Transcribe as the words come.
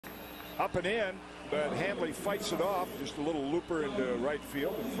Up and in, but Hanley fights it off. Just a little looper into right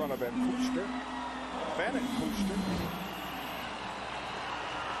field in front of Van Cooster.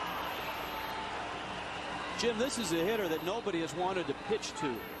 Jim, this is a hitter that nobody has wanted to pitch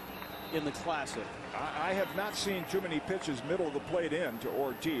to in the Classic. I have not seen too many pitches middle of the plate in to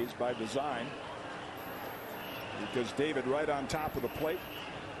Ortiz by design, because David right on top of the plate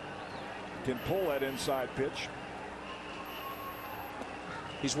can pull that inside pitch.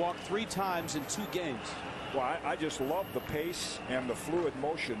 He's walked 3 times in 2 games. Well, I just love the pace and the fluid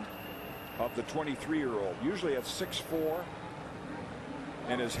motion of the 23-year-old. Usually at 6'4",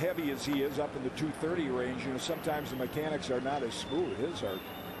 and as heavy as he is, up in the 230 range, you know, sometimes the mechanics are not as smooth. His are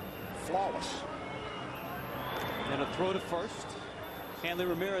flawless. And a throw to first. Hanley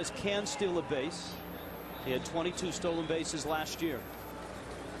Ramirez can steal a base. He had 22 stolen bases last year.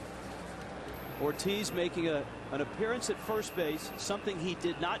 Ortiz making an appearance at first base, something he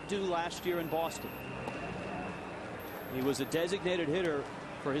did not do last year in Boston. He was a designated hitter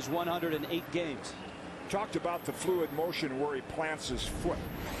for his 108 games. Talked about the fluid motion where he plants his foot,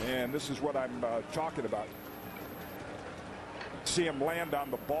 and this is what I'm talking about. See him land on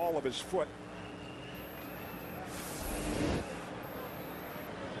the ball of his foot.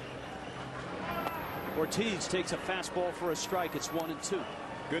 Ortiz takes a fastball for a strike. It's 1-2.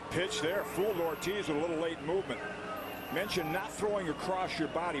 Good pitch there. Fooled Ortiz with a little late movement. Mentioned not throwing across your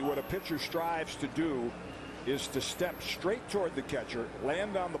body. What a pitcher strives to do is to step straight toward the catcher,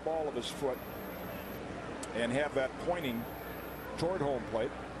 land on the ball of his foot, and have that pointing toward home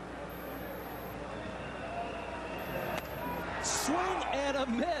plate. Swing and a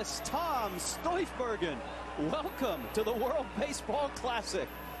miss. Tom Stuifbergen, welcome to the World Baseball Classic.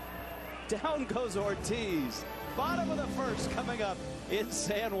 Down goes Ortiz. Bottom of the first coming up in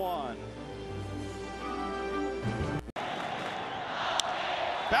San Juan.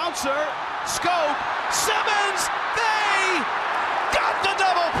 Bouncer, scope, Simmons, they got the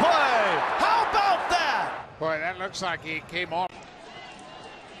double play. How about that? Boy, that looks like he came off.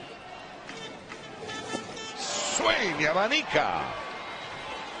 Swing y abanica.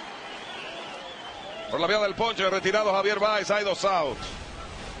 Por la vía del ponche, retirado Javier Báez, hay 2 outs.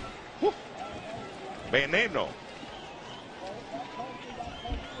 Veneno.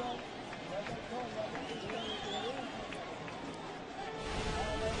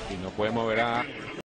 Y no puede mover a